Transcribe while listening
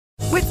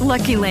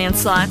Lucky Land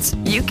Slots,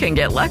 you can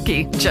get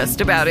lucky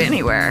just about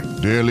anywhere.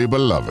 Dearly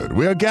beloved,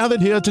 we are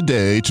gathered here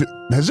today to...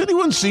 Has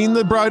anyone seen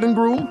the bride and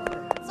groom?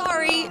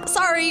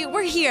 Sorry,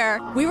 we're here.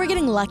 We were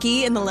getting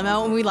lucky in the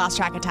limo and we lost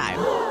track of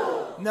time.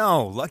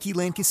 No, Lucky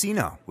Land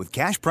Casino, with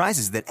cash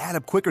prizes that add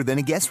up quicker than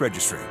a guest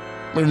registry.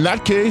 In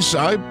that case,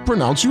 I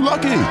pronounce you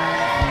lucky.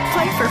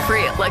 Play for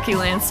free at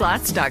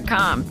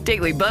LuckyLandSlots.com.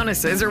 Daily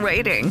bonuses are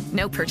waiting.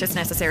 No purchase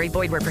necessary.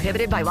 Void where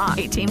prohibited by law.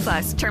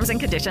 18+. Terms and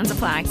conditions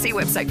apply. See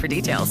website for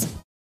details.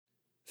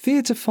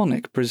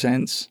 Theatrephonic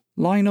presents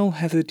Lionel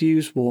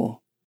Heatherdugh's War.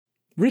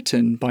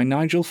 Written by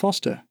Nigel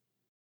Foster.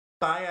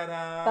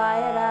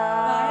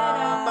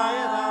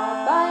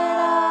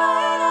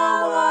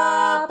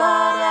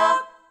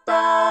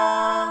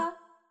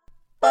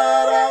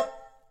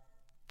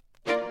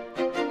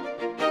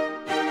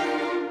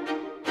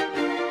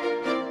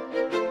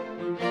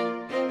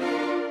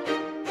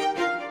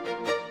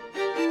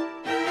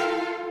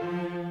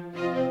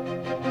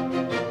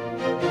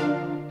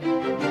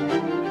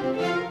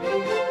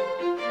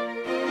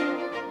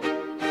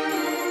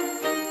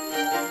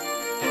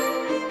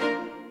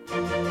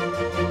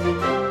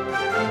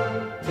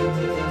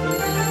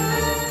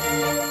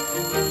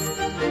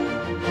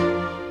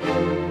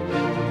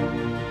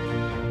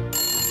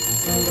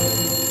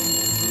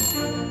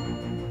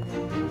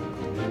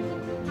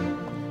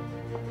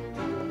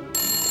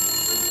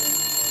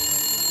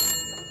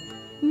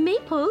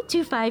 Maple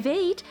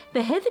 258,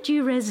 the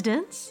Heatherdew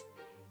residence.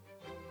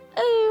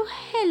 Oh,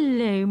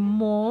 hello,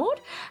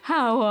 Maud.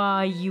 How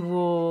are you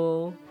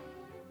all?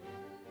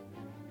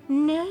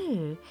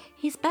 No,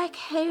 he's back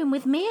home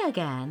with me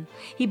again.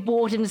 He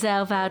bought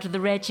himself out of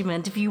the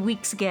regiment a few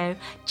weeks ago,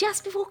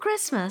 just before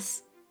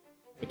Christmas.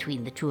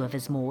 Between the two of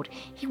us, Maud,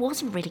 he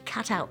wasn't really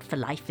cut out for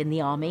life in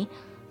the army.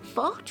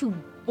 Far too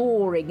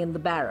boring in the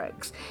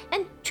barracks,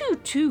 and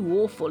too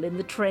awful in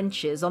the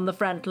trenches on the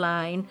front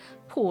line.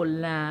 Poor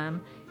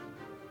lamb.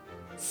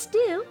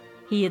 Still,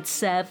 he had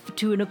served for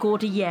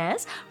 2¼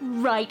 years,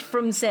 right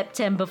from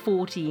September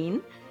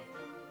 14.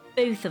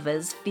 Both of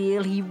us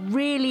feel he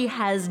really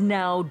has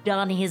now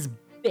done his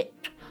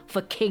bit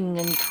for king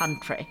and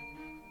country.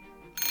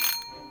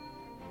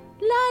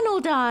 Lionel,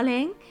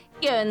 darling,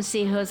 go and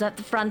see who's at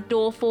the front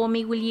door for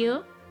me, will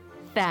you?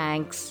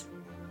 Thanks.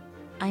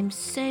 I'm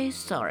so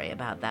sorry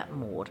about that,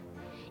 Maud.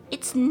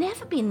 It's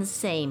never been the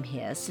same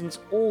here since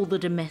all the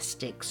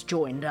domestics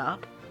joined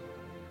up.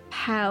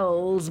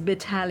 Pals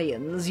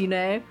battalions, you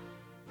know.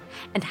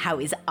 And how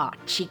is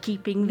Archie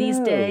keeping these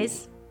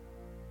days?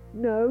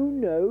 No.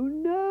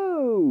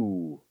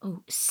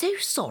 Oh, so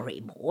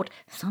sorry, Maud.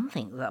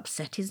 Something's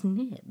upset his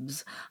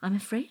nibs. I'm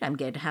afraid I'm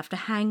going to have to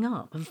hang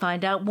up and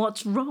find out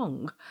what's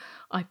wrong.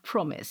 I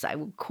promise I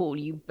will call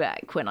you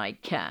back when I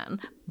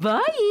can.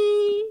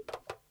 Bye!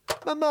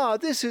 Mamma,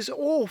 this is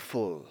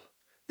awful.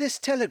 This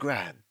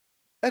telegram.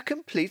 A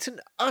complete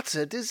and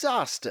utter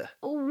disaster.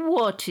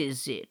 What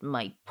is it,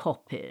 my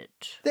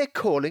poppet? They're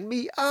calling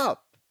me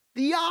up.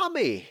 The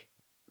army.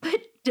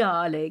 But,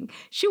 darling,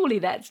 surely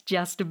that's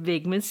just a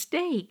big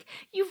mistake.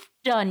 You've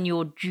done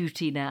your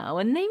duty now,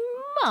 and they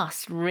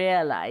must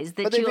realise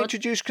that But they've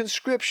introduced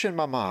conscription,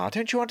 Mamma.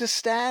 Don't you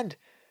understand?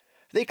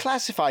 They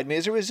classified me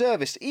as a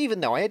reservist, even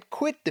though I had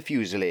quit the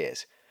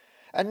Fusiliers.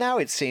 And now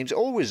it seems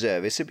all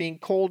reservists are being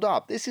called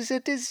up. This is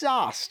a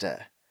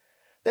disaster.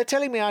 They're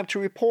telling me I'm to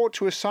report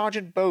to a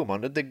Sergeant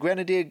Beaumont at the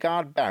Grenadier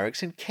Guard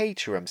Barracks in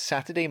Caterham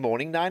Saturday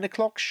morning 9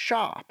 o'clock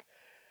sharp,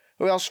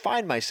 or else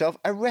find myself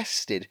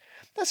arrested.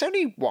 That's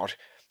only,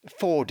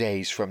 4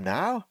 days from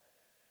now?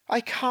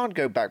 I can't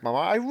go back, Mamma.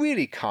 I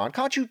really can't.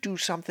 Can't you do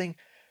something?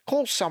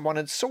 Call someone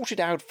and sort it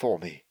out for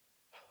me.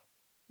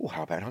 Oh,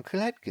 how about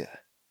Uncle Edgar?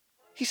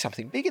 He's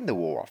something big in the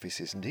War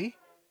Office, isn't he?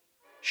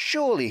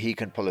 Surely he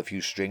can pull a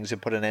few strings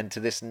and put an end to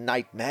this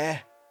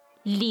nightmare.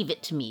 Leave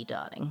it to me,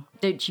 darling.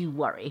 Don't you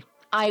worry.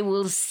 I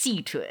will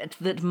see to it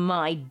that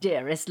my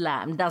dearest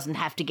lamb doesn't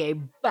have to go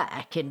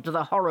back into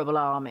the horrible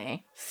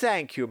army.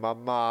 Thank you,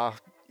 Mamma.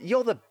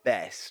 You're the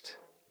best.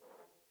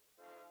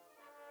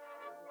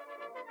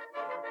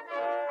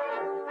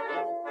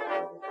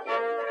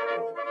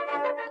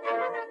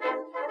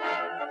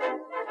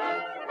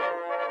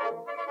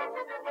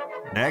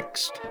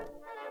 Next.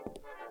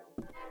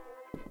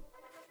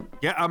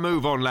 Get a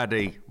move on,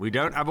 laddie. We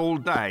don't have all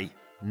day.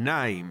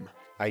 Name.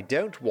 I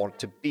don't want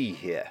to be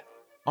here.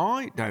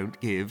 I don't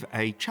give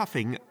a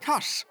chuffing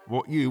cuss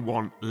what you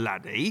want,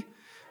 laddie.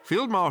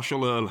 Field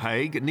Marshal Earl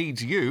Haig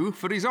needs you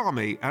for his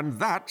army, and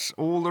that's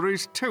all there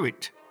is to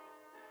it.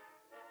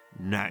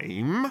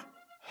 Name?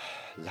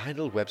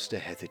 Lionel Webster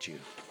Heatherdew.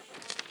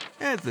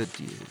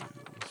 Heatherdew.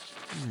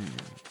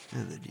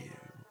 Heatherdew.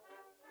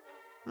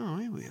 Oh,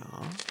 here we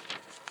are.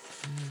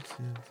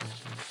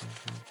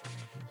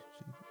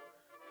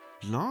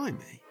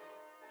 Blimey.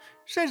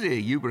 Says here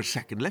you were a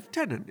second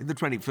lieutenant in the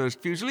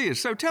 21st Fusiliers,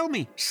 so tell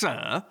me,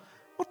 sir,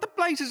 what the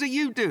blazes are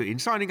you doing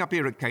signing up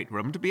here at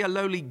Caterham to be a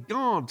lowly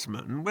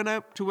guardsman when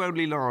up to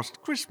only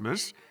last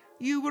Christmas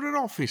you were an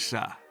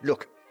officer?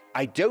 Look,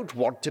 I don't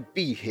want to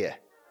be here.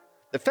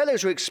 The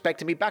fellows are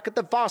expecting me back at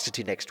the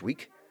varsity next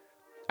week.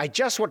 I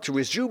just want to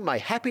resume my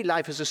happy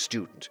life as a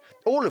student,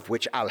 all of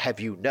which I'll have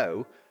you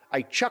know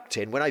I chucked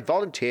in when I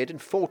volunteered in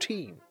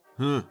 14.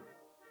 Huh.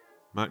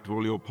 Back to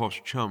all your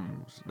posh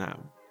chums now.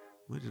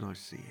 Where did I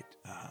see it?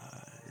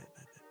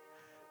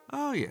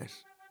 Oh,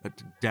 yes.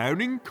 At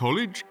Downing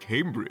College,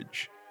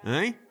 Cambridge.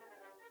 Eh?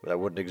 Well, I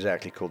wouldn't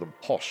exactly call them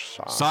posh,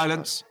 Sarge.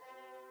 Silence!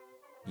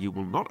 You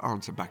will not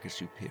answer back as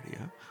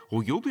superior,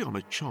 or you'll be on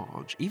a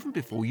charge even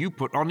before you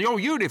put on your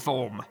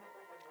uniform.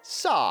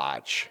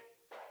 Sarge!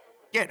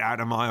 Get out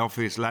of my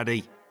office,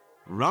 laddie.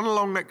 Run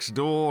along next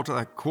door to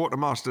the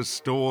quartermaster's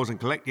stores and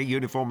collect your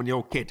uniform and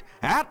your kit.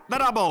 At the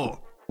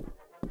double!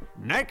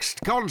 Next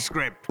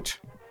conscript.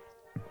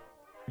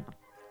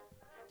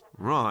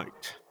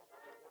 Right.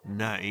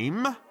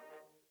 Name?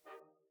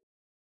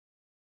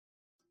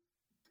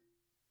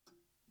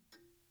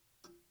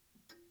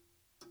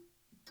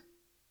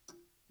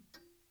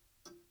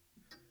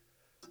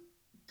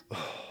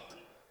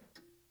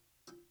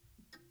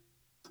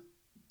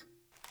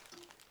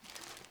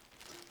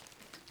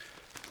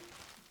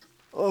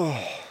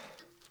 Oh.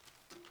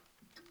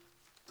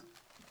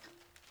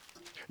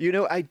 You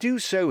know, I do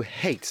so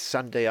hate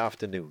Sunday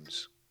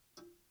afternoons.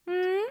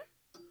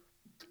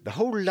 The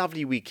whole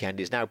lovely weekend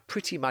is now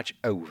pretty much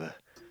over,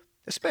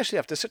 especially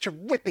after such a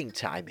whipping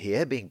time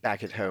here, being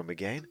back at home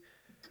again.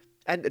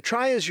 And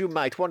try as you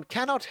might, one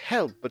cannot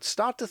help but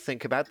start to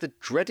think about the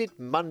dreaded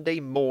Monday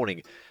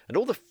morning and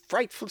all the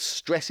frightful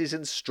stresses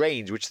and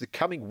strains which the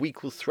coming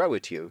week will throw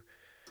at you.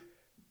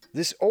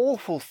 This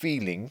awful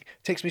feeling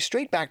takes me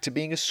straight back to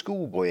being a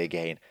schoolboy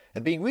again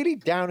and being really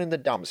down in the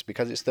dumps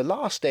because it's the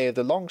last day of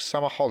the long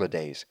summer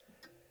holidays.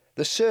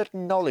 The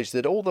certain knowledge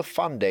that all the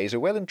fun days are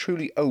well and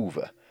truly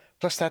over,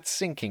 plus that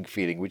sinking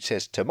feeling which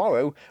says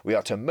tomorrow we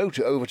are to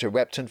motor over to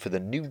Repton for the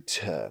new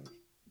term.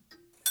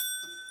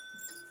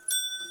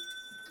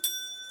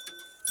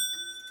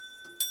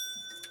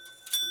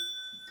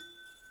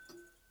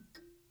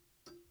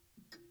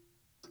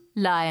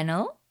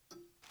 Lionel?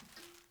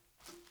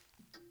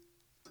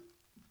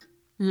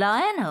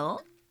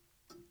 Lionel?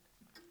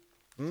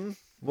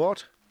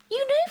 What?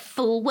 You know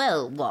full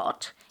well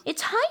what.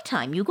 It's high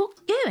time you got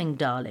going,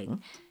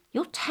 darling.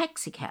 Your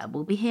taxicab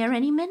will be here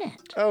any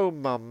minute. Oh,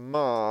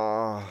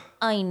 Mama.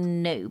 I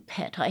know,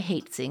 pet, I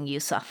hate seeing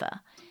you suffer.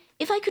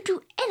 If I could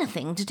do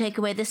anything to take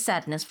away this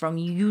sadness from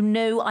you, you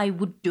know I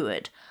would do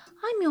it.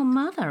 I'm your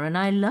mother and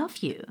I love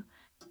you.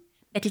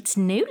 But it's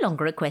no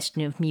longer a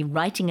question of me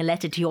writing a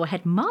letter to your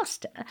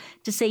headmaster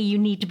to say you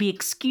need to be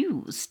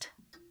excused.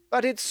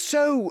 But it's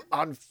so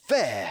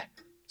unfair.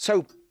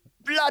 So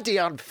bloody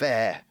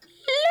unfair.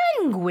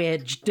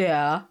 Language,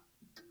 dear.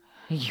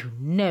 You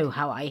know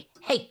how I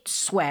hate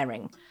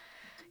swearing.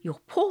 Your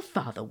poor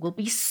father will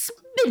be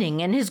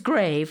spinning in his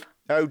grave.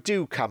 Oh,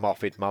 do come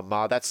off it,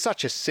 Mama. That's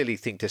such a silly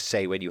thing to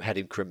say when you had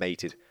him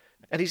cremated.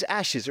 And his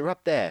ashes are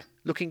up there,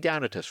 looking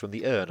down at us from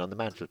the urn on the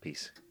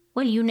mantelpiece.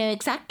 Well, you know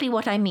exactly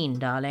what I mean,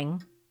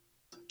 darling.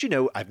 Do you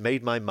know, I've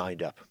made my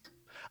mind up.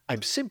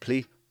 I'm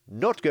simply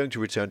not going to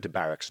return to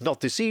barracks.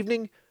 Not this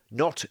evening,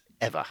 not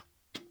ever.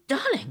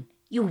 Darling,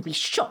 you will be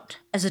shot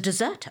as a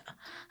deserter.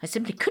 I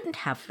simply couldn't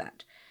have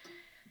that.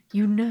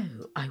 You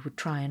know I would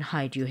try and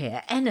hide you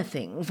here,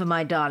 anything for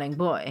my darling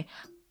boy.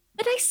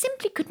 But I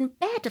simply couldn't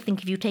bear to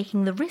think of you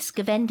taking the risk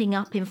of ending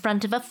up in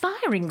front of a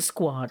firing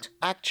squad.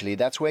 Actually,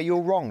 that's where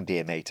you're wrong,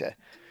 dear Mater.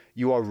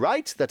 You are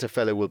right that a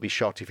fellow will be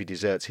shot if he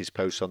deserts his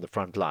post on the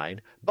front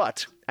line,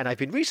 but, and I've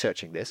been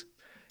researching this,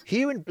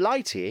 here in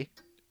Blighty,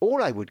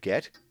 all I would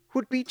get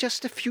would be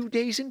just a few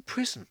days in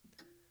prison.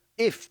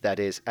 If, that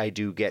is, I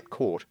do get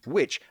caught,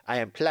 which I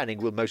am planning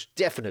will most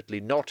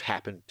definitely not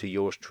happen to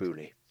yours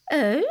truly.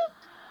 Oh?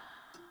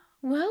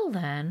 Well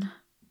then.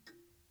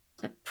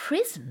 But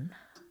prison?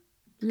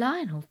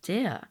 Lionel,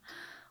 dear,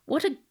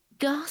 what a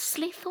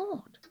ghastly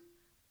thought.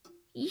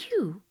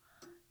 You,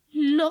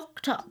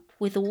 locked up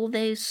with all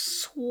those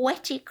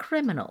sweaty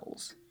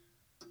criminals.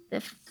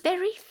 The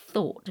very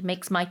thought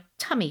makes my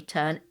tummy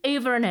turn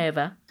over and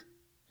over,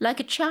 like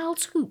a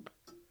child's hoop.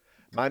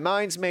 My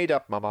mind's made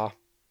up, Mama.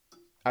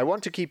 I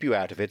want to keep you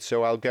out of it,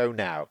 so I'll go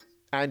now.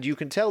 And you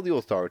can tell the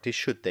authorities,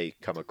 should they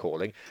come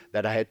a-calling,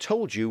 that I had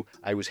told you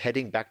I was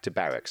heading back to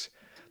barracks.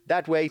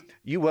 That way,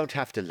 you won't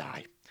have to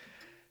lie.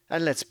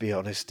 And let's be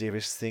honest,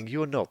 dearest thing,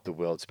 you're not the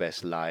world's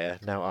best liar,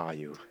 now are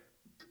you?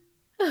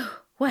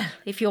 Oh, well,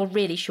 if you're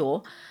really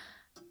sure.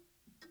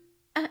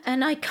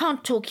 And I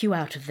can't talk you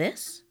out of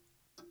this?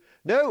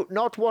 No,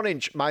 not 1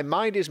 inch. My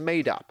mind is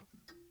made up.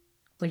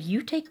 Well,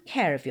 you take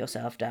care of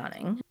yourself,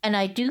 darling, and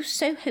I do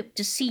so hope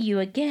to see you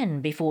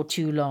again before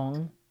too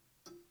long.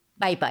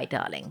 Bye-bye,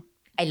 darling.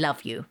 I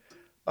love you.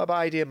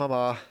 Bye-bye, dear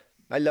Mama.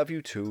 I love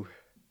you too.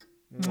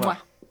 Mwah.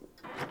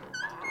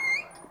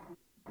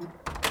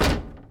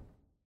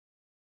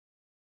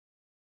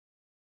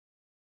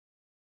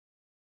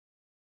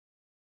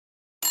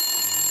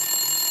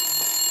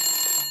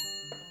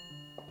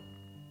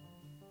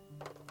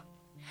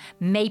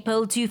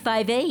 Maple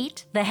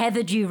 258, the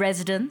Heatherdew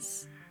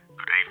residence.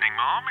 Good evening,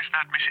 Mom. Is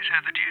that Mrs.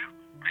 Heatherdew?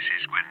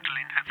 Mrs.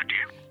 Gwendolen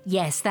Heatherdew?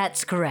 Yes,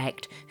 that's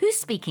correct. Who's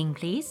speaking,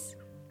 please?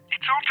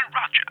 It's Sergeant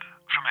Roger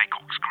from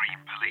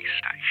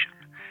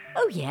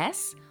Oh,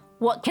 yes.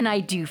 What can I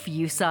do for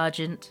you,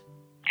 Sergeant?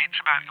 It's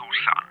about your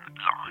son,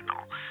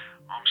 Lionel.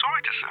 I'm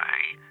sorry to say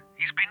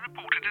he's been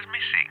reported as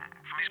missing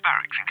from his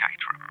barracks in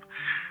Caterham.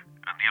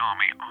 And the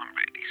Army, I'm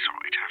really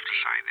sorry to have to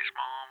say this,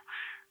 Ma'am,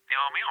 the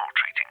Army are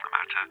treating the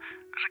matter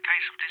as a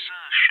case of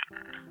desertion.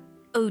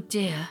 Oh,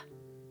 dear.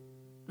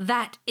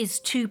 That is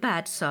too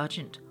bad,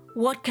 Sergeant.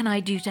 What can I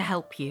do to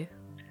help you?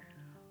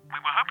 We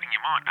were hoping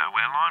you might know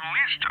where Lionel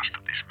is just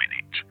at this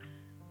minute.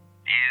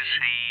 Is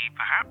he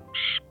perhaps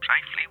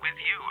safely with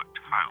you at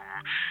home?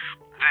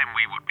 Then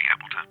we would be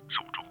able to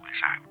sort all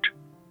this out.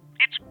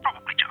 It's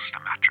probably just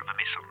a matter of a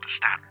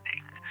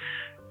misunderstanding.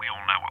 We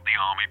all know what the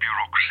Army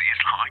bureaucracy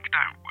is like,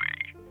 don't we?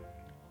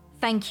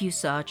 Thank you,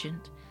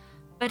 Sergeant.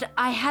 But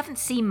I haven't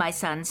seen my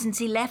son since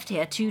he left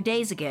here 2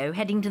 days ago,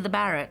 heading to the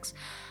barracks.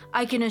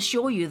 I can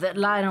assure you that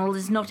Lionel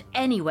is not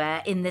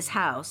anywhere in this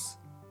house.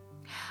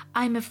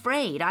 I'm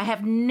afraid I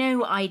have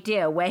no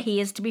idea where he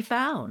is to be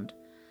found.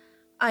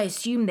 I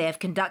assume they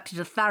have conducted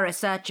a thorough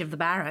search of the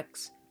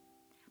barracks.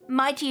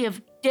 Might he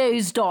have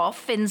dozed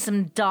off in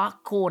some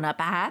dark corner,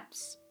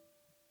 perhaps?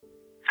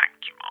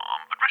 Thank you,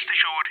 Ma'am, but rest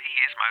assured he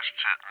is most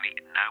certainly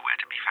nowhere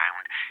to be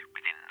found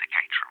within the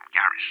Caterham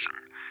garrison.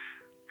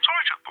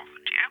 Sorry to have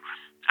bothered you,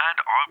 and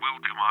I will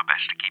do my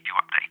best to keep you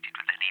updated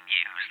with any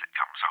news that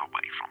comes our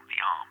way from the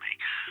Army.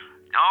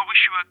 I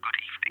wish you a good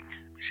evening,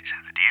 Mrs.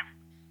 Heatherdew.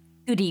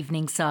 Good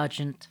evening,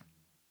 Sergeant.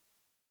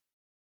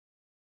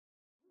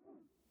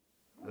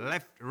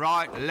 Left,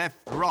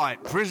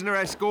 right. Prisoner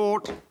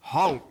escort,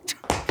 halt.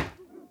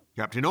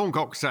 Captain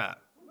Orncock, sir.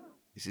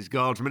 This is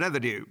Guardsman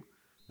Heatherdew.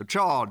 The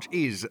charge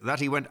is that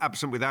he went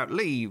absent without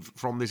leave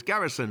from this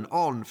garrison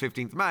on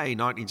 15th May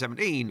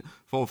 1917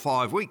 for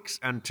 5 weeks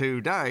and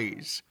 2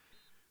 days.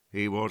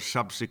 He was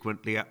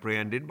subsequently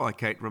apprehended by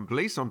Caterham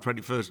Police on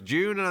 21st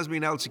June and has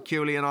been held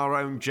securely in our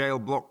own jail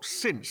block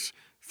since.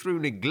 Through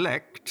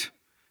neglect,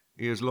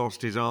 he has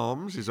lost his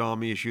arms, his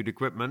army-issued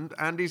equipment,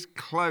 and his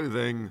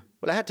clothing.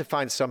 Well, I had to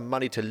find some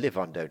money to live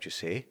on, don't you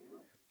see?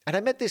 And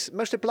I met this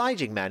most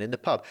obliging man in the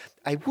pub.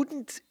 I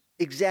wouldn't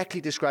exactly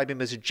describe him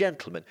as a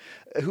gentleman,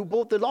 who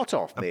bought the lot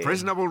off me. The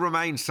prisoner will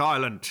remain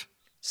silent.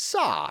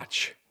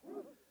 Sarge!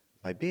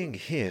 By being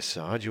here,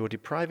 Sarge, you're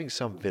depriving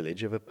some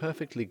village of a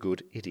perfectly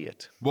good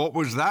idiot. What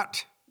was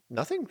that?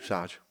 Nothing,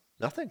 Sarge.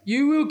 Nothing.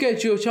 You will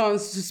get your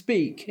chance to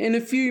speak in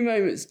a few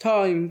moments'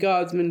 time,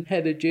 Guardsman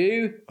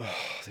Heatherdew.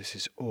 Oh, this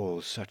is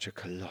all such a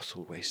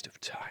colossal waste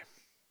of time.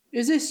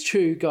 Is this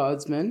true,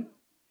 Guardsman?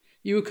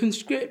 You were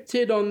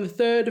conscripted on the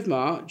 3rd of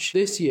March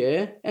this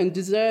year and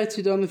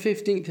deserted on the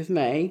 15th of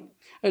May,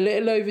 a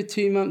little over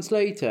 2 months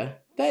later.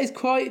 That is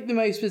quite the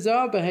most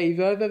bizarre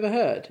behaviour I've ever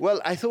heard.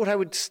 Well, I thought I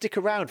would stick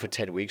around for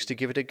 10 weeks to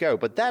give it a go,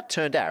 but that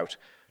turned out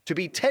to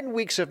be 10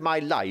 weeks of my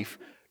life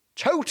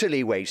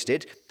totally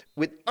wasted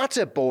with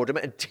utter boredom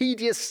and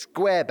tedious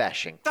square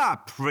bashing. The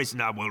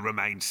prisoner will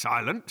remain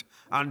silent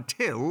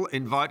until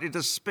invited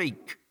to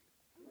speak.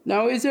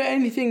 Now, is there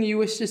anything you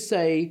wish to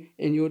say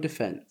in your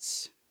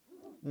defence?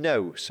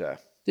 No, sir.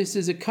 This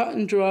is a cut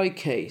and dry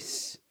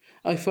case.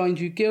 I find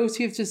you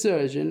guilty of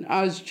desertion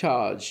as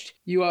charged.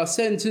 You are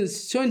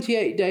sentenced to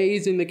 28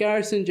 days in the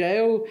garrison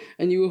jail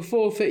and you will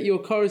forfeit your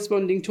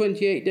corresponding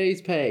 28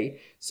 days'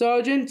 pay.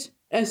 Sergeant,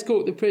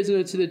 escort the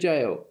prisoner to the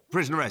jail.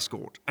 Prisoner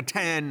escort.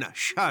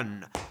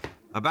 Attention.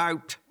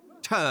 About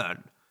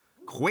turn.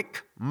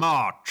 Quick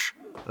march.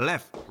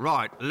 Left,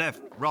 right,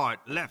 left, right,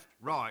 left,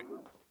 right.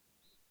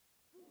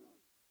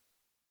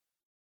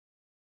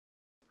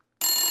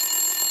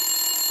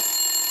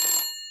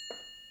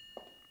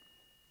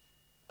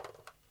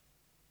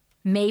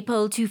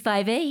 Maypole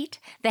 258,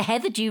 the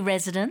Heatherdew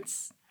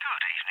residence.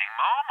 Good evening,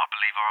 Ma'am. I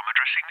believe I'm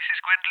addressing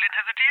Mrs. Gwendolyn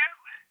Heatherdew.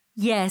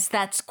 Yes,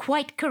 that's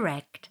quite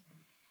correct.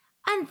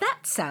 And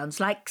that sounds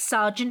like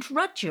Sergeant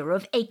Rudger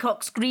of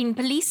Acock's Green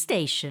Police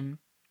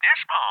Station. Yes,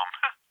 Ma'am.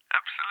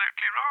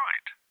 Absolutely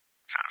right.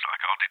 Sounds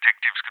like our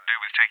detectives could do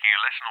with taking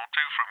a lesson or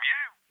two from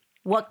you.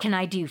 What can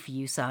I do for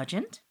you,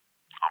 Sergeant?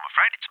 I'm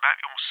afraid it's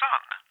about your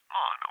son,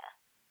 Lionel.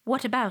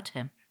 What about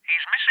him?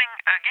 He's missing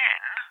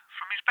again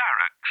from his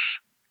barracks.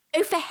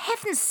 Oh, for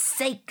heaven's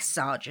sake,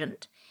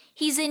 Sergeant.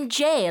 He's in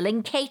jail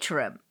in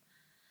Caterham.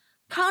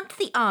 Can't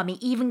the Army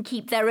even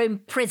keep their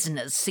own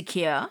prisoners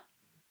secure?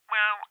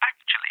 Well,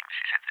 actually,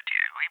 Mrs.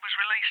 Heatherdew, he was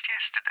released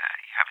yesterday,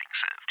 having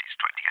served his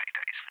 28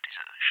 days for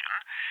desertion.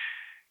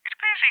 It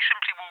appears he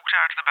simply walked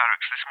out of the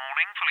barracks this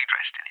morning, fully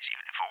dressed in his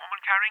uniform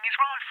and carrying his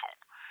rifle.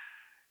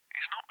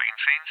 He's not been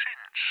seen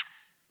since.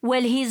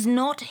 Well, he's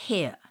not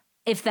here,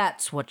 if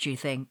that's what you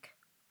think.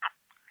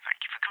 Thank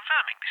you for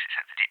confirming, Mrs.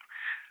 Heatherdew.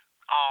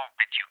 I'll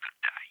bid you good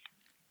day.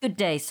 Good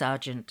day,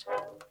 Sergeant.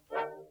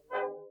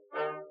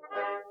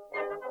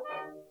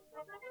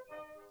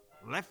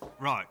 Left,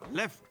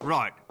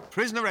 right.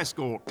 Prisoner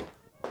escort.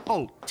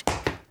 Halt.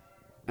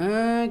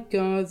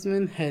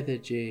 Guardsman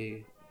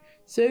Heatherdew.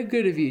 So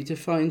good of you to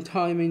find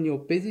time in your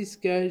busy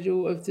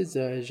schedule of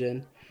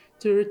desertion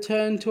to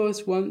return to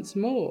us once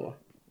more.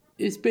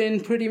 It's been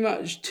pretty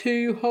much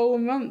 2 whole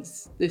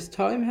months this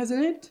time,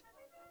 hasn't it?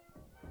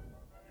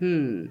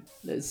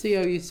 Let's see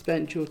how you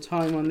spent your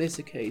time on this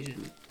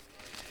occasion.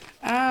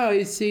 Ah,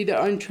 I see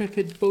that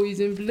intrepid boys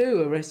in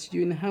blue arrested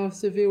you in the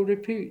house of ill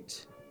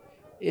repute.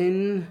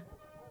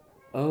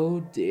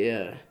 Oh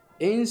dear.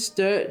 In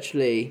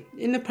Sturchley,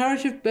 in the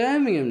parish of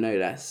Birmingham, no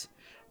less.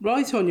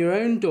 Right on your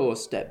own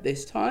doorstep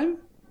this time.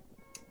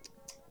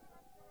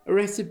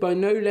 Arrested by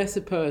no less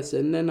a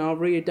person than our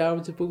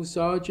redoubtable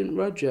Sergeant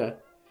Roger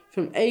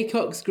from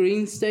Acox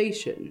Green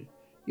Station,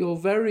 your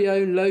very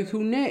own local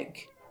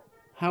Nick.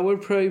 How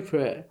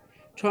appropriate.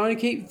 Trying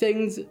to keep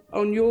things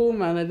on your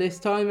manner this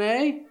time,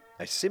 eh?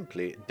 I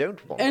simply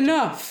don't want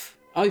Enough!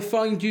 I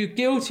find you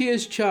guilty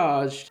as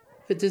charged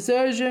for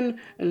desertion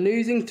and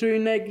losing through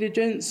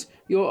negligence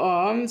your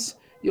arms,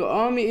 your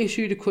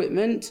army-issued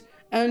equipment,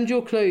 and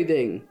your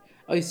clothing.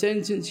 I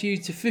sentence you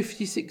to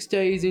 56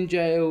 days in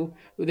jail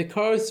with a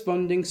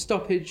corresponding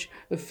stoppage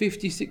of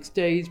 56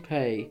 days'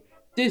 pay.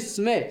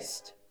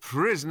 Dismissed.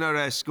 Prisoner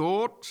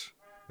escort,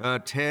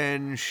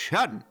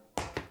 attention.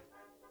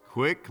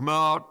 Quick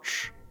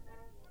march.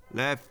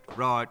 Left,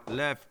 right,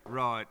 left,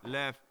 right,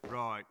 left,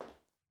 right.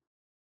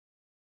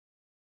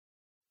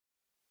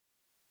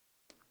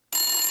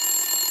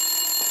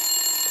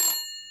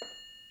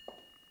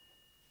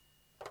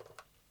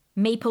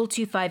 Maple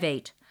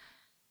 258.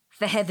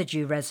 The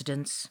Heatherdew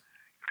residence.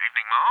 Good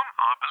evening, ma'am.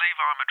 I believe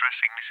I'm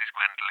addressing Mrs.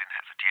 Gwendolen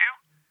Heatherdew.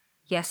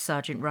 Yes,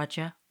 Sergeant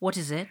Roger. What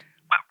is it?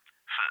 Well,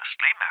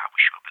 firstly, may I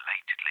wish you a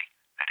belatedly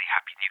very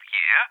happy new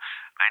year.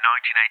 May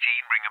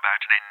 1918 bring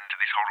about an end to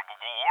this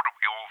horrible war and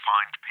we all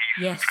find peace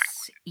and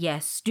tranquility.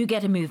 Yes. Do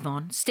get a move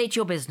on. State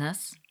your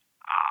business.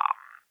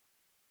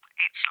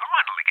 It's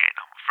Lionel again,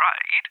 I'm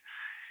afraid.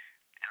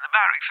 The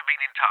barracks have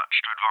been in touch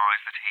to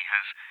advise that he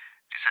has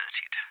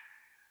deserted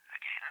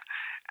again,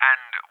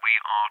 and we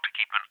are to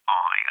keep an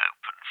eye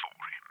open for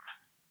him.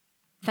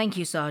 Thank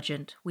you,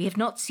 Sergeant. We have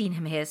not seen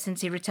him here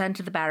since he returned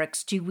to the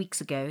barracks 2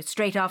 weeks ago,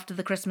 straight after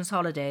the Christmas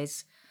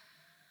holidays.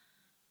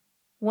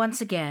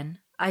 Once again,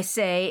 I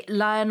say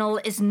Lionel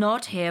is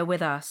not here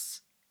with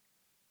us.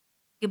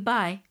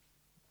 Goodbye.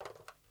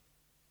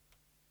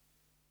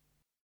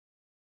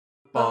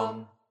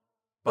 Bum,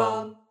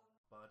 bum.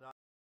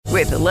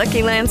 With the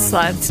Lucky Land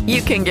Slots,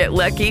 you can get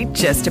lucky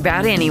just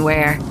about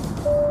anywhere.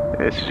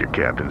 This is your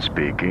captain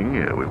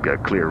speaking. We've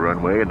got clear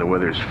runway and the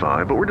weather's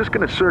fine, but we're just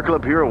going to circle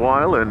up here a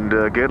while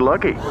and get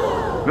lucky.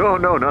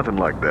 No, nothing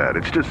like that.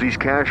 It's just these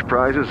cash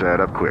prizes add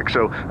up quick.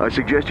 So I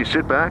suggest you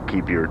sit back,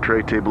 keep your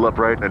tray table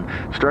upright, and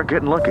start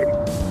getting lucky.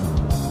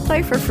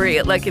 Play for free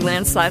at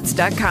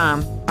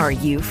LuckyLandSlots.com. Are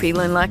you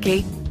feeling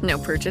lucky? No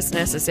purchase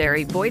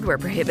necessary. Void where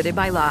prohibited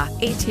by law.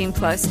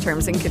 18+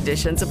 terms and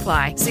conditions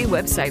apply. See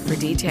website for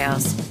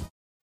details.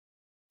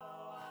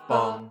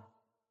 Bum,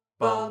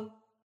 bum.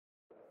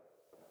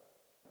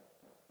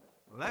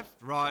 Left,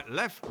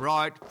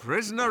 right,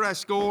 prisoner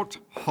escort,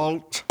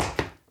 halt.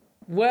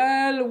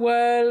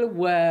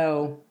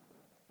 Well.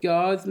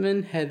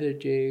 Guardsman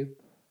Heatherdew.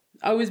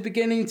 I was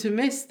beginning to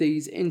miss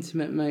these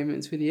intimate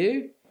moments with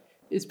you.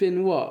 It's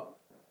been what?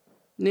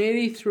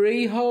 Nearly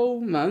 3 whole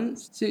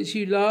months since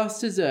you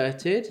last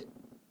deserted?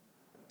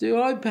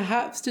 Do I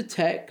perhaps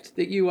detect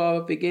that you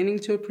are beginning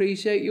to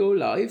appreciate your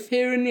life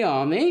here in the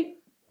army?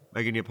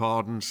 Begging your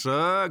pardon,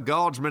 sir.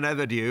 Guardsman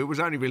Heatherdew was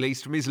only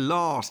released from his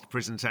last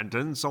prison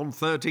sentence on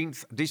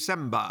 13th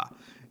December.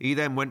 He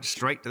then went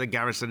straight to the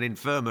garrison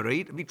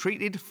infirmary to be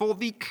treated for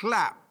the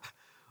clap,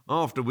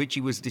 after which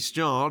he was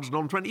discharged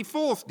on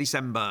 24th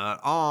December.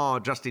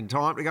 Just in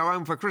time to go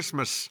home for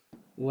Christmas.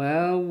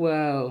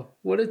 Well,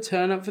 what a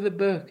turn-up for the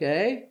book,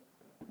 eh?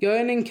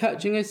 Going and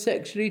catching a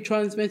sexually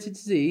transmitted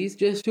disease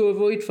just to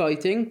avoid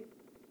fighting?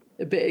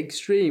 A bit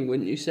extreme,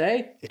 wouldn't you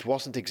say? It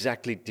wasn't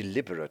exactly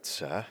deliberate,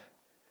 sir.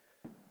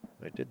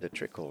 I did the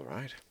trick all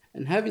right.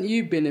 And haven't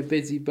you been a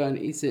busy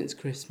bunny since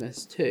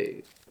Christmas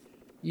too?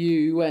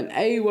 You went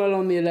AWOL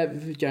on the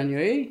 11th of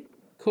January,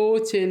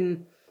 caught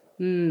in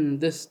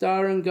the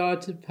Star and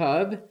Garter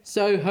pub,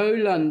 Soho,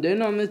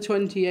 London on the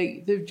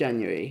 28th of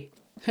January.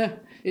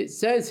 It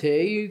says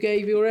here you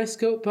gave your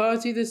escort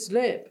party the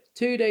slip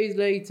 2 days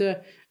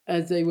later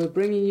as they were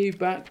bringing you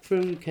back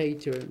from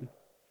Caterham.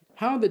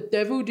 How the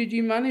devil did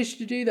you manage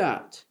to do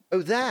that?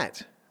 Oh,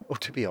 that? Oh,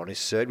 to be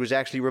honest, sir, it was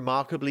actually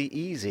remarkably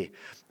easy.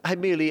 I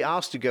merely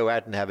asked to go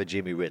out and have a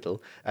Jimmy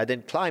Riddle, and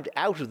then climbed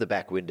out of the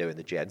back window in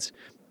the gents,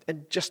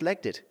 and just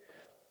legged it.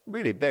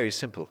 Really very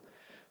simple.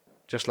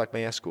 Just like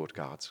my escort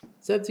guards.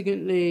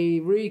 Subsequently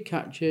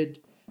recaptured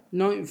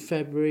 9th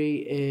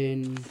February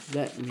in,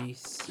 let me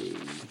see,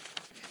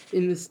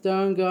 in the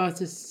Star and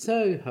Garter,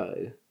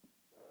 Soho.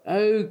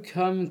 Oh,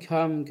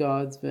 come,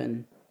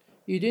 guardsman.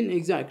 You didn't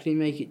exactly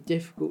make it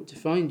difficult to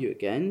find you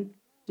again,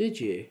 did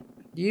you?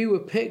 You were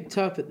picked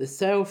up at the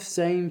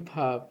self-same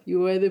pub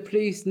where the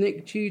police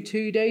nicked you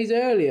 2 days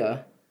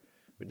earlier.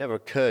 It never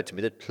occurred to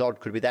me that Plod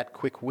could be that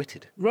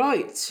quick-witted.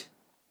 Right.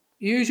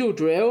 Usual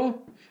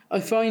drill. I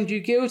find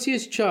you guilty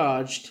as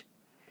charged.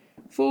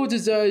 For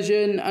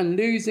desertion and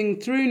losing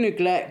through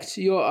neglect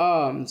your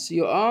arms,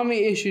 your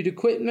army-issued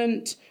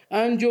equipment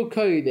and your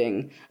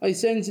clothing. I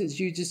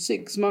sentence you to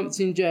 6 months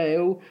in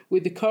jail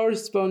with the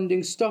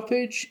corresponding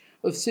stoppage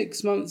of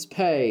 6 months'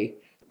 pay.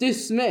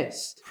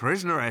 Dismissed.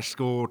 Prisoner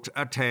escort,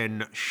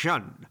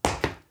 attention.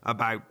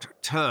 About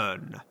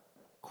turn.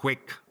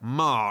 Quick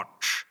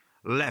march.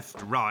 Left,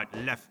 right,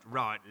 left,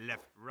 right,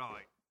 left,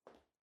 right.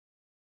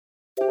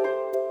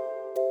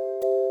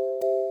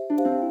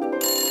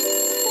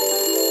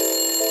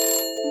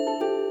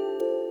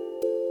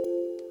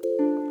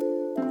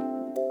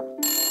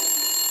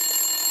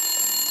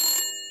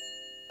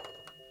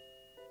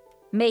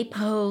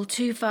 Maypole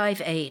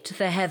 258,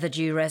 the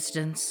Heatherdew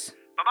residence.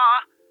 Mama?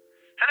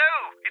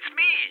 Hello, it's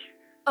me.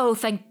 Oh,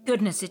 thank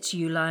goodness it's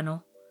you,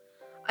 Lionel.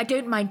 I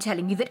don't mind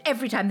telling you that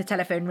every time the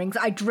telephone rings,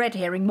 I dread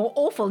hearing more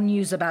awful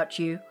news about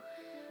you.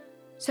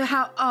 So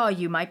how are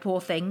you, my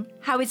poor thing?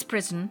 How is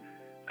prison?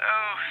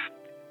 Oh,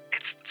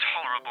 it's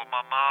tolerable,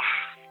 Mama.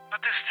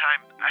 But this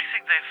time, I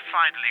think they've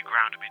finally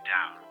ground me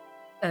down.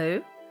 Oh?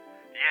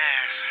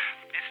 Yes,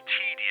 it's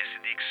tedious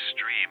in the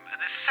extreme,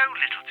 and there's so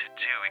little to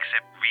do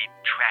except read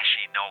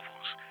trashy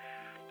novels.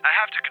 I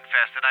have to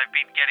confess that I've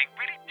been getting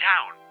really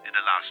down in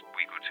the last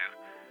week or two.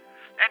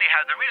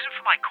 Anyhow, the reason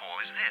for my call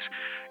is this.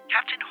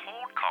 Captain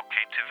Horncock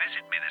came to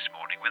visit me this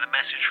morning with a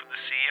message from the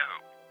CEO.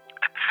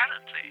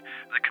 Apparently,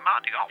 the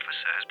commanding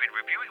officer has been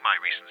reviewing my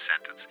recent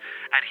sentence,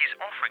 and he's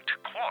offering to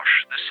quash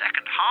the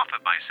second half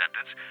of my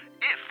sentence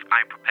if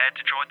I'm prepared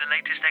to join the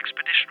latest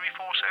expeditionary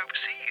force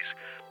overseas,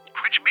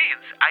 which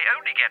means I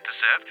only get to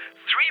serve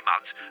 3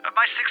 months of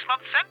my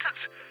 6-month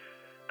sentence.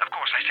 Of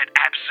course, I said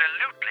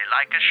absolutely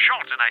like a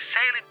shot, and I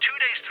sail in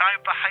 2 days' time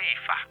for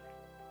Haifa.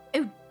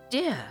 Oh,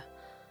 dear.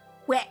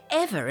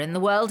 Wherever in the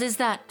world is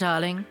that,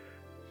 darling?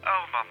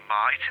 Oh, Mama,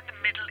 it's in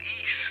the Middle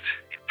East,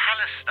 in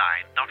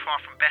Palestine, not far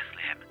from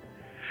Bethlehem.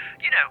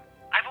 You know,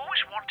 I've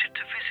always wanted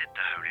to visit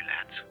the Holy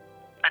Lands,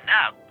 and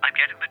now I'm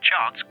getting the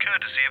chance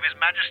courtesy of His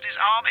Majesty's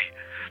army.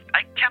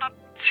 I cannot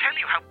tell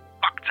you how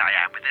bucked I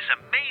am with this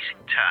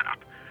amazing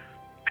turn-up,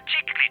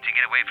 particularly to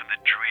get away from the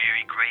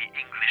dreary grey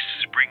English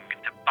spring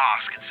and to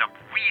bask in some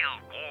real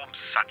warm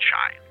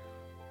sunshine.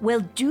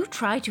 Well, do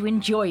try to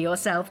enjoy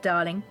yourself,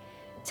 darling.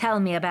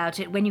 Tell me about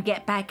it when you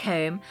get back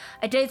home.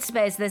 I don't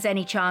suppose there's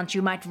any chance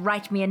you might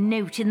write me a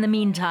note in the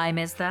meantime,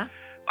 is there?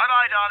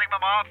 Bye-bye, darling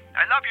Mama.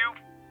 I love you.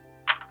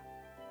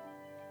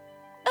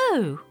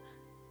 Oh.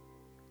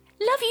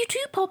 Love you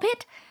too,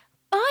 Poppet.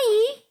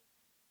 Bye.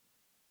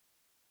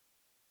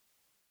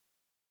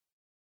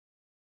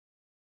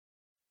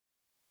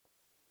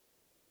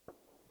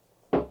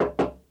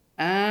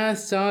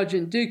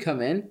 Sergeant, do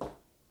come in.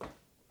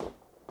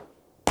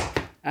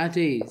 At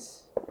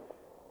ease.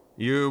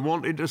 You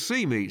wanted to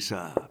see me,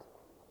 sir?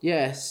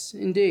 Yes,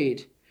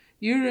 indeed.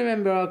 You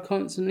remember our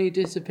constantly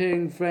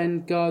disappearing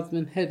friend,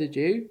 Guardsman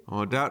Heatherdew?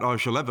 I doubt I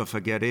shall ever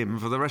forget him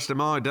for the rest of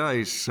my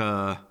days,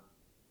 sir.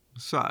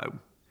 So,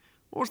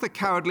 what's the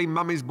cowardly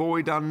mummy's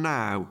boy done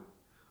now?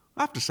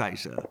 I have to say,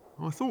 sir,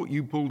 I thought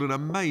you pulled an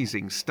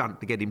amazing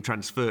stunt to get him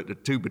transferred to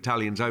 2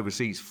 battalions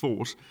overseas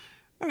force.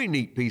 Very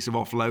neat piece of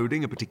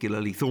offloading a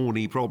particularly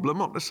thorny problem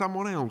onto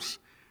someone else.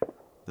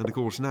 And of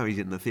course, now he's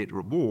in the theatre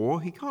of war,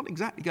 he can't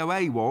exactly go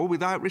AWOL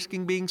without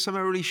risking being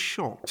summarily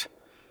shot.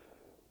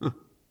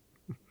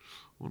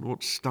 Wonder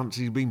what stunts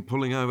he's been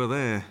pulling over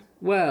there.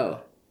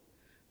 Well,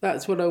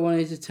 that's what I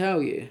wanted to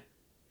tell you.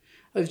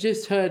 I've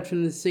just heard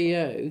from the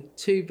CO,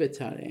 2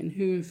 Battalion,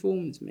 who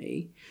informs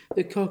me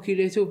the cocky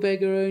little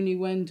beggar only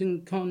went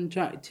and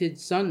contracted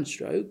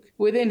sunstroke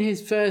within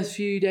his first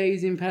few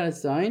days in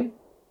Palestine.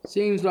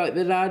 Seems like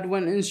the lad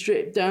went and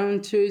stripped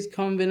down to his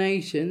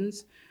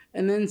combinations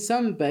and then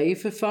sunbathed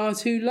for far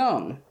too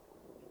long.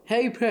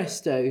 Hey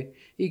presto,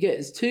 he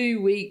gets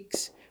 2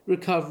 weeks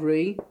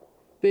recovery,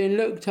 being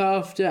looked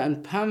after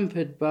and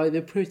pampered by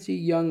the pretty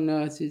young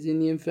nurses in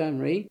the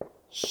infirmary.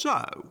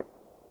 So,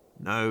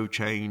 no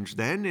change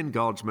then in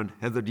Guardsman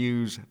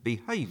Heatherdew's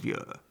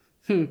behaviour?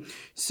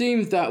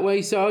 Seems that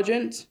way,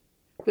 Sergeant.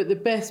 But the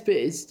best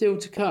bit is still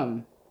to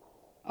come.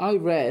 I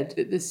read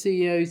that the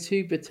CEO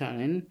 2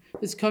 Battalion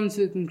has come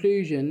to the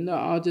conclusion that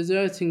our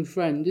deserting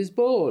friend is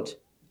bored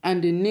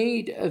and in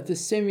need of the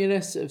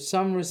stimulus of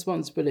some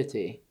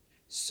responsibility.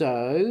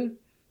 So,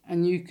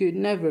 and you could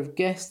never have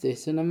guessed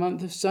this in a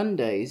month of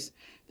Sundays,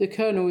 the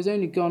Colonel has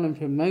only gone and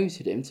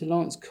promoted him to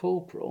Lance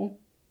Corporal.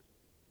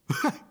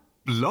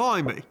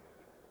 Blimey!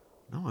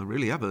 No, I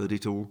really have heard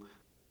it all.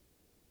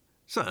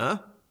 Sir,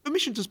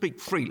 permission to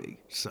speak freely,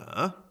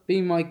 sir? Be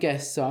my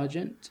guest,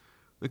 Sergeant.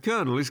 The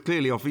Colonel is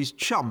clearly off his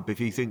chump if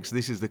he thinks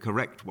this is the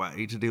correct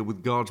way to deal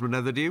with Guardsman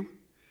Heatherdew.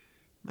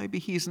 Maybe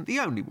he isn't the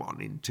only one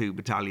in 2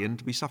 Battalion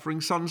to be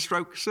suffering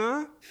sunstroke,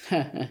 sir?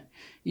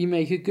 You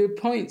make a good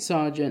point,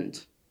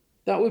 Sergeant.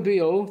 That would be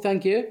all,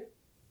 thank you.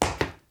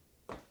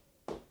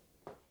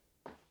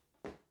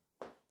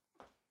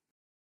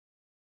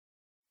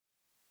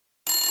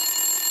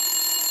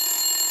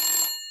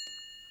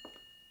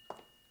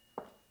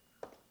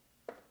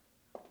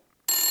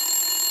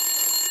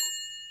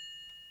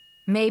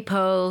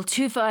 Maypole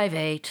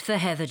 258, the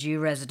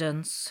Heatherdew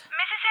residence.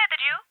 Mrs.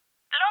 Heatherdew?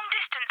 Long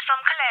distance from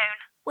Cologne.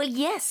 Well,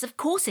 yes, of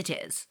course it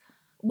is.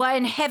 Why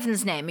in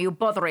heaven's name are you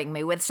bothering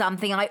me with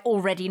something I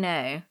already know?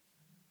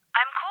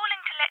 I'm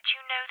calling to let you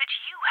know that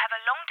you have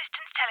a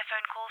long-distance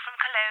telephone call from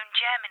Cologne,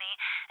 Germany.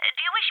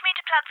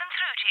 them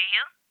through to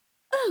you?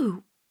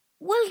 Oh,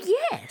 well,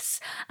 yes.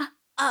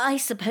 I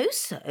suppose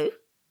so.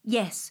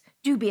 Yes,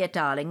 do be a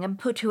darling and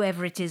put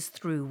whoever it is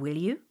through, will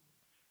you?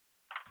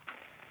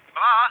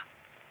 Mama?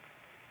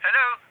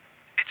 Hello?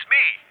 It's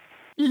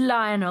me.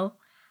 Lionel,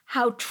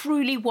 how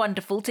truly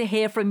wonderful to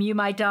hear from you,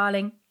 my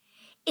darling.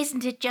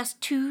 Isn't it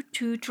just too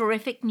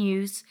terrific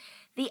news?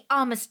 The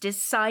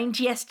armistice signed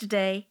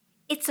yesterday.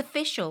 It's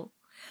official.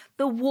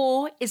 The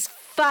war is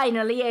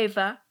finally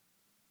over.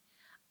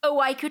 Oh,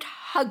 I could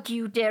hug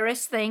you,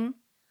 dearest thing.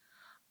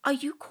 Are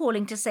you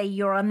calling to say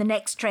you're on the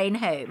next train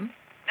home?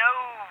 No.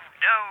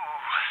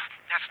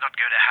 That's not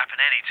going to happen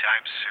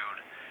anytime soon.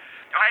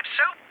 I'm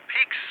so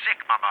pig sick,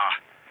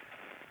 Mama.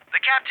 The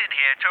captain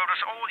here told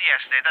us all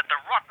yesterday that the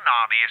rotten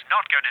army is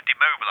not going to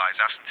demobilize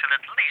us until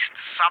at least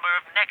the summer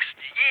of next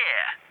year.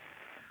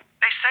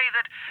 They say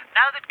that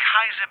now that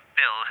Kaiser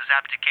Bill has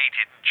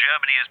abdicated and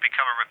Germany has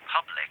become a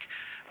republic,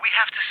 we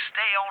have to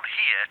stay on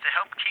here to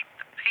help keep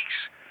the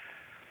peace.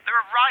 There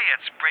are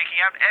riots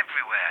breaking out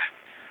everywhere.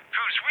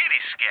 Food's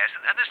really scarce,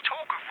 and there's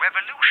talk of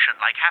revolution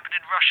like happened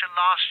in Russia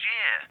last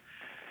year.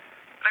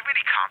 But I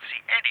really can't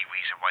see any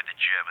reason why the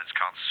Germans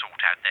can't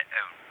sort out their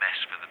own mess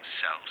for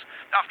themselves.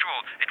 After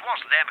all, it was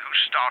them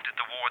who started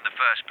the war in the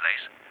first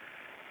place.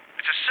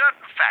 It's a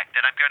certain fact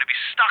that I'm going to be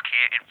stuck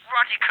here in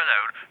ruddy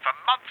Cologne for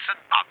months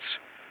and months.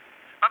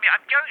 Mummy,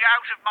 I'm going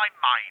out of my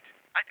mind.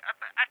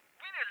 I'm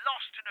really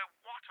lost to know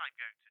what I'm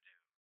going to do.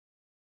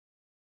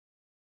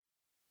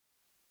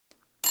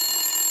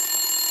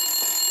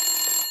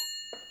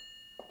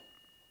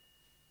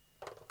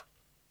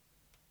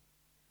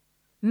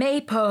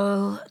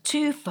 Maypole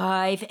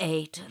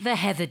 258, the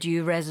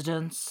Heatherdew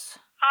residence.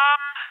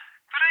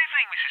 Good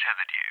evening, Mrs.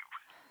 Heatherdew.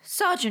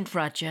 Sergeant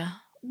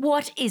Roger,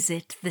 what is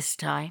it this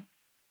time?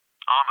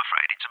 I'm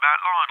afraid it's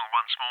about Lionel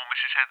once more,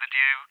 Mrs.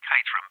 Heatherdew.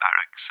 Caterham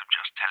Barracks have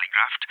just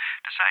telegraphed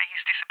to say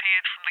he's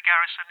disappeared from the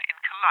garrison in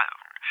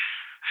Cologne.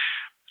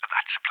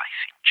 That's a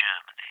place in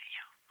Germany.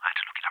 I had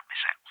to look it up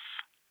myself.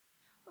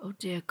 Oh,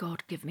 dear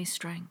God, give me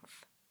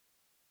strength.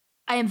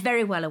 I am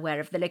very well aware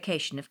of the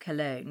location of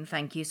Cologne,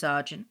 thank you,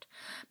 Sergeant.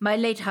 My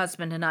late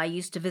husband and I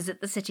used to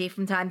visit the city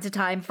from time to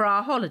time for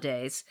our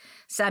holidays,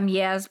 some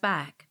years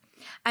back.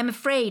 I'm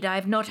afraid I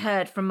have not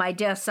heard from my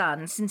dear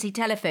son since he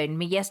telephoned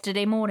me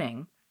yesterday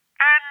morning.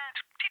 And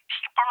did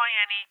he by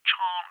any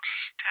chance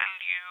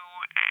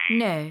tell you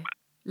No,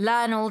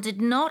 Lionel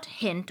did not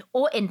hint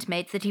or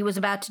intimate that he was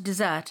about to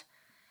desert.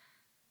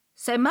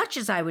 So much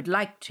as I would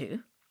like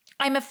to,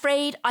 I'm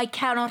afraid I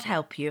cannot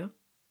help you.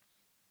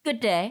 Good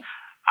day.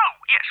 Oh,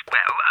 yes,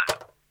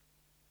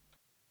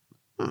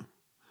 well...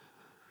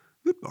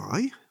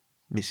 Goodbye,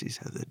 Mrs.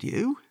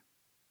 Heatherdew.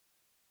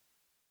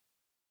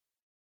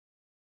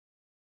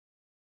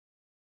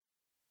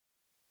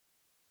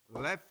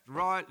 Left,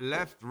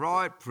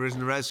 right,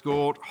 prisoner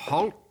escort,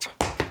 halt.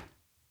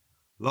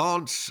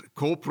 Lance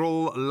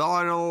Corporal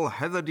Lionel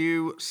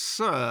Heatherdew,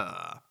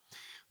 sir.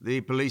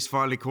 The police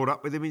finally caught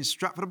up with him in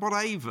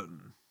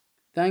Stratford-upon-Avon.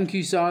 Thank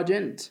you,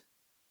 Sergeant.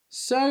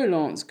 So,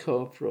 Lance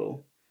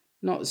Corporal,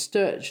 not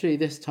Sturchley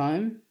this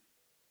time.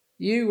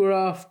 You were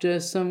after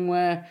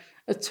somewhere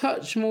a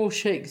touch more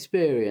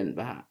Shakespearean,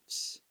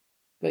 perhaps.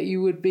 But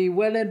you would be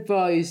well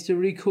advised to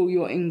recall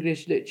your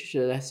English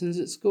literature lessons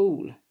at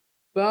school.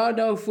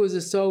 Bardolph was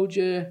a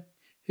soldier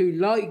who,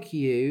 like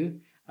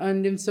you,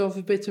 earned himself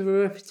a bit of a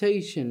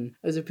reputation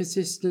as a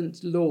persistent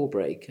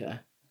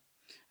lawbreaker.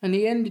 And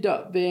he ended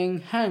up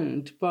being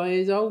hanged by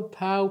his old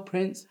pal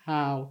Prince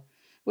Hal,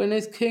 when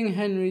as King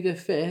Henry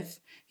V,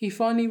 he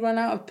finally ran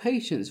out of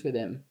patience with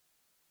him.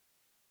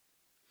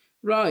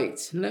 Right,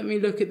 let me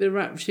look at the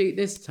rap sheet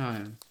this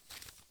time.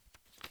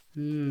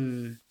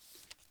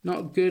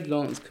 Not good,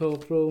 Lance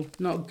Corporal.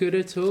 Not good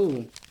at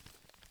all.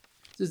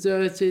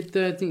 Deserted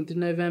 13th of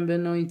November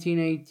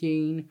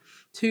 1918,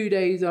 2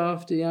 days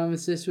after the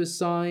armistice was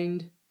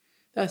signed.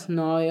 That's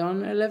nigh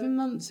on 11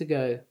 months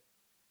ago.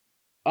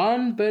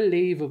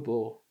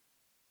 Unbelievable.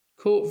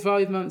 Caught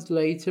 5 months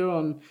later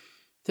on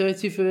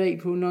 30th of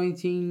April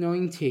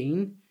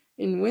 1919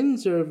 in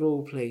Windsor of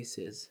all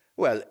places.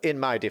 Well, in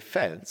my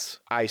defence,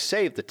 I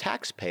saved the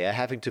taxpayer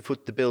having to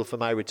foot the bill for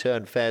my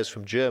return fares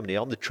from Germany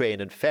on the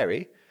train and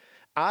ferry.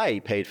 I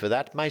paid for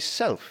that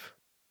myself.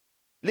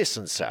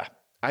 Listen, sir,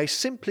 I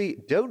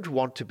simply don't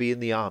want to be in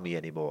the army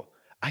anymore.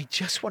 I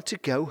just want to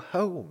go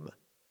home.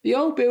 The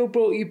old bill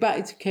brought you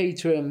back to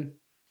Caterham.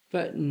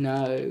 But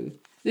no,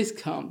 this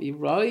can't be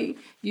right.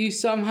 You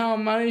somehow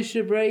managed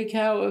to break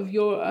out of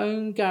your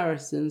own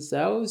garrison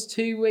cells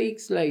 2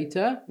 weeks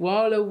later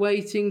while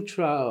awaiting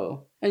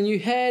trial. And you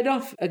head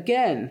off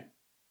again.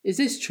 Is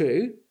this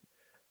true?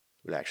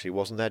 Well, actually, it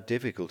wasn't that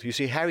difficult. You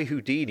see, Harry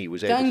Houdini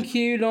was able Thank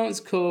you, Lance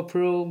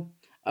Corporal.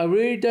 I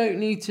really don't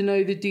need to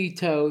know the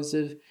details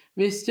of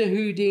Mr.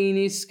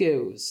 Houdini's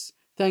skills.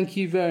 Thank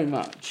you very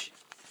much.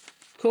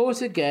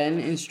 Caught again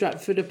in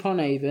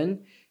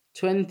Stratford-upon-Avon,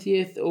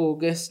 20th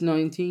August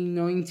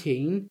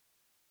 1919.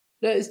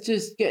 Let's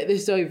just get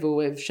this over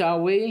with,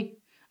 shall we?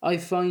 I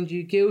find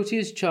you guilty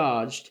as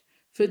charged.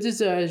 for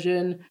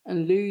desertion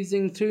and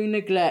losing through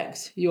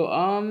neglect your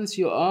arms,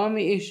 your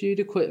army-issued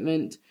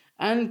equipment,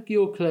 and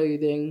your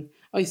clothing,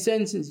 I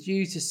sentence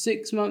you to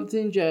 6 months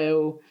in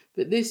jail,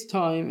 but this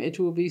time it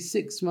will be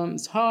 6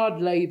 months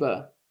hard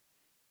labour,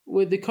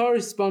 with the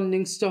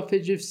corresponding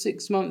stoppage of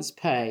 6 months'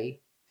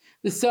 pay,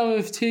 the sum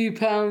of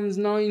 £2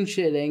 9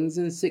 shillings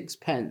and 6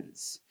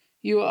 pence.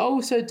 You are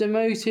also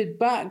demoted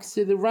back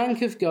to the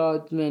rank of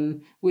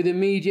guardsman with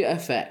immediate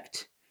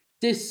effect.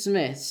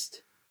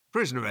 Dismissed.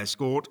 Prisoner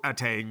escort,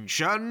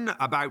 attention,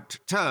 about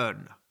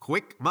turn.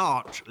 Quick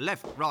march,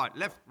 left, right,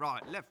 left,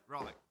 right, left,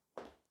 right.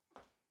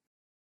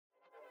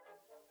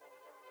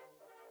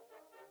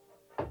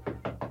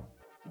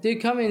 Do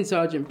come in,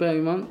 Sergeant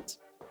Beaumont.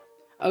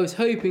 I was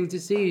hoping to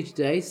see you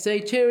today to say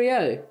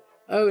cheerio.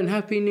 Oh, and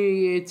Happy New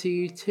Year to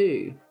you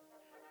too.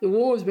 The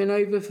war's been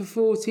over for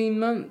 14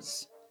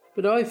 months,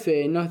 but I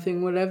fear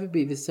nothing will ever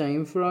be the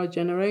same for our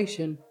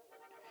generation.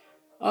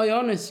 I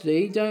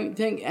honestly don't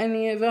think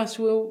any of us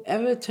will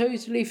ever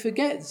totally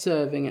forget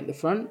serving at the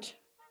front.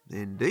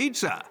 Indeed,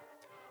 sir.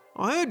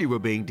 I heard you were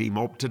being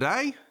demobbed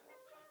today.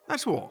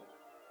 That's what?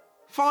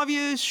 5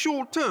 years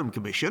short-term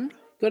commission?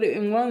 Got it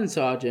in one,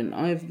 Sergeant.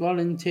 I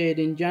volunteered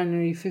in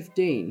January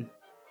 15.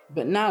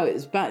 But now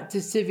it's back to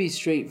Civvy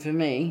Street for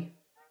me.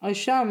 I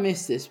shall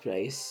miss this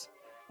place.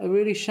 I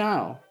really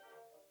shall.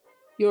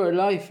 You're a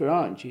lifer,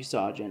 aren't you,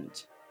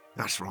 Sergeant?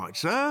 That's right,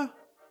 sir.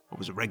 I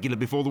was a regular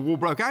before the war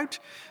broke out,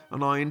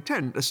 and I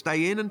intend to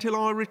stay in until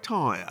I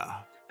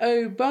retire.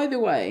 Oh, by the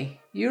way,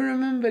 you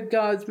remember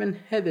Guardsman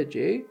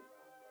Heatherdew?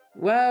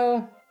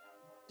 Well,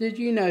 did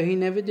you know he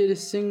never did a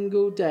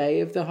single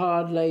day of the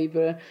hard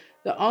labour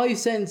that I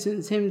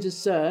sentenced him to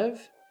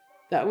serve?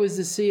 That was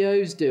the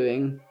CO's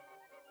doing.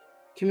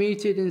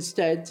 Commuted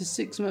instead to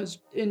 6 months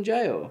in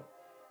jail.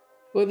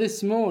 Well,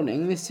 this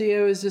morning the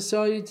CO has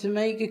decided to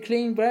make a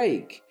clean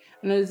break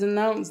and has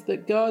announced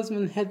that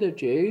Guardsman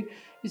Heatherdew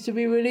is to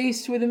be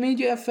released with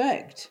immediate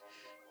effect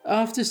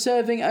after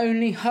serving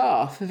only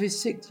half of his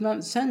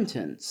 6-month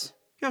sentence.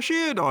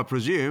 Cashiered, I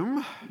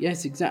presume?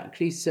 Yes,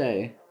 exactly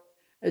so.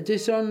 A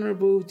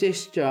dishonourable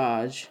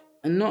discharge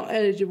and not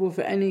eligible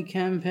for any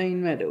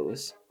campaign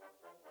medals.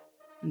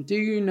 And do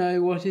you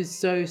know what is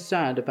so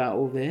sad about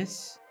all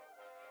this?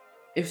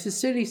 If the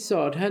silly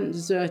sod hadn't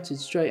deserted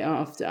straight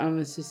after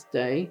Armistice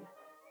Day,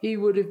 he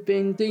would have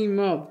been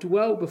demobbed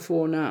well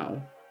before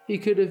now. He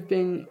could have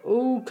been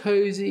all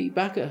cosy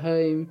back at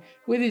home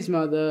with his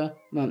mother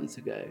months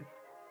ago.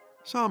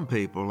 Some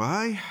people,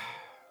 eh?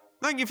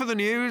 Thank you for the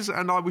news,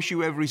 and I wish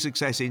you every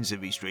success in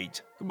Civvy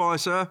Street. Goodbye,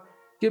 sir.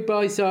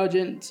 Goodbye,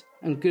 Sergeant,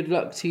 and good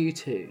luck to you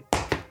too.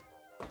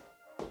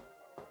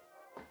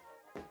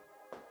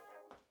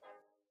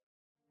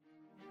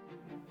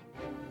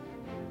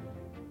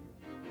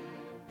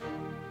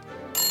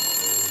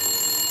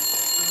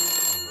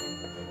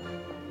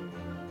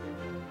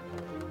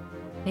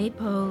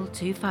 Maypole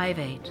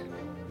 258.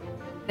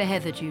 The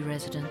Heatherdew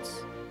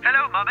residence.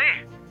 Hello, Mummy.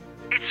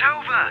 It's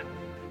over.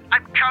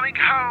 I'm coming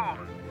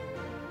home.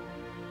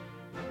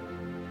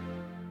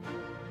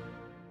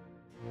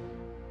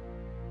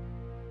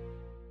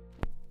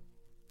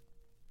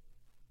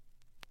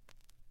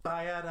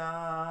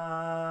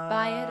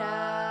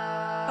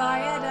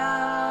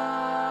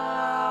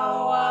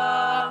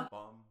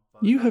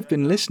 You have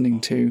been listening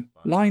to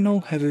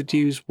Lionel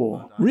Heatherdew's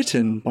War,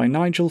 written by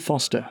Nigel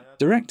Foster,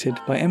 directed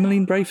by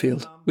Emmeline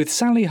Brayfield, with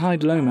Sally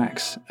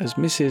Hyde-Lomax as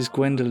Mrs.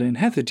 Gwendolyn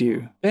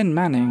Heatherdew, Ben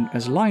Manning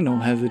as Lionel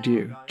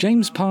Heatherdew,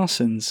 James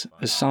Parsons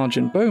as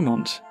Sergeant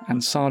Beaumont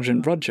and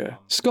Sergeant Roger,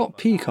 Scott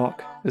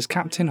Peacock as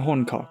Captain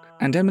Horncock,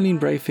 and Emmeline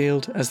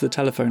Brayfield as the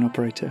telephone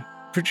operator.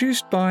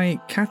 Produced by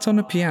Cat on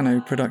a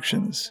Piano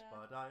Productions.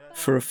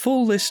 For a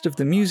full list of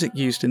the music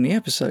used in the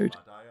episode,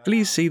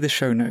 please see the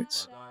show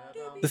notes.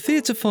 The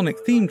Theatrephonic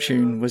theme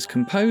tune was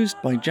composed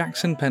by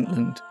Jackson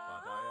Pentland,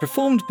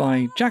 performed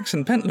by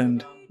Jackson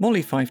Pentland,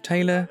 Molly Fife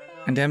Taylor,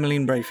 and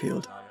Emmeline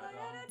Brayfield.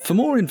 For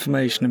more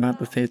information about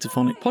the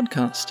Theatrephonic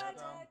podcast,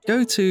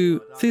 go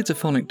to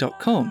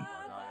theatrephonic.com,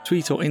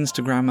 tweet or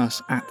Instagram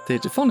us at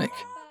Theatrephonic,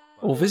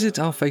 or visit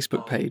our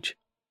Facebook page.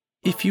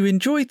 If you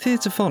enjoy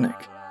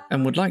Theatrephonic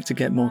and would like to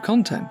get more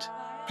content,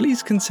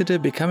 please consider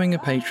becoming a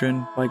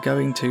patron by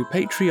going to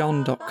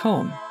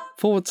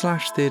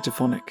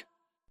patreon.com/Theatrephonic.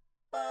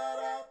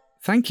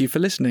 Thank you for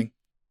listening.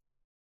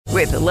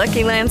 With the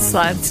Lucky Land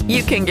Slots,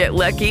 you can get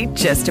lucky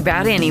just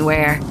about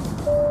anywhere.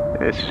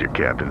 This is your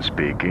captain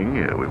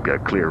speaking. We've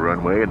got clear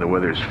runway and the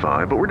weather's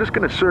fine, but we're just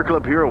going to circle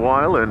up here a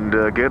while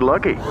and get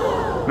lucky.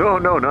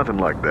 No, nothing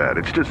like that.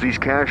 It's just these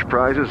cash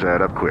prizes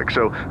add up quick.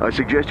 So I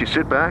suggest you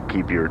sit back,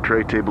 keep your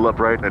tray table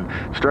upright, and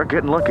start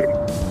getting lucky.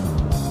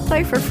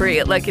 Play for free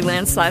at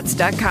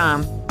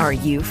LuckyLandSlots.com. Are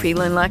you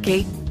feeling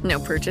lucky? No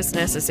purchase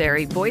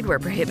necessary. Void where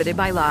prohibited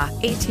by law.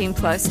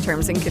 18+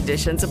 terms and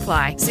conditions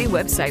apply. See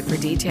website for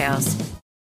details.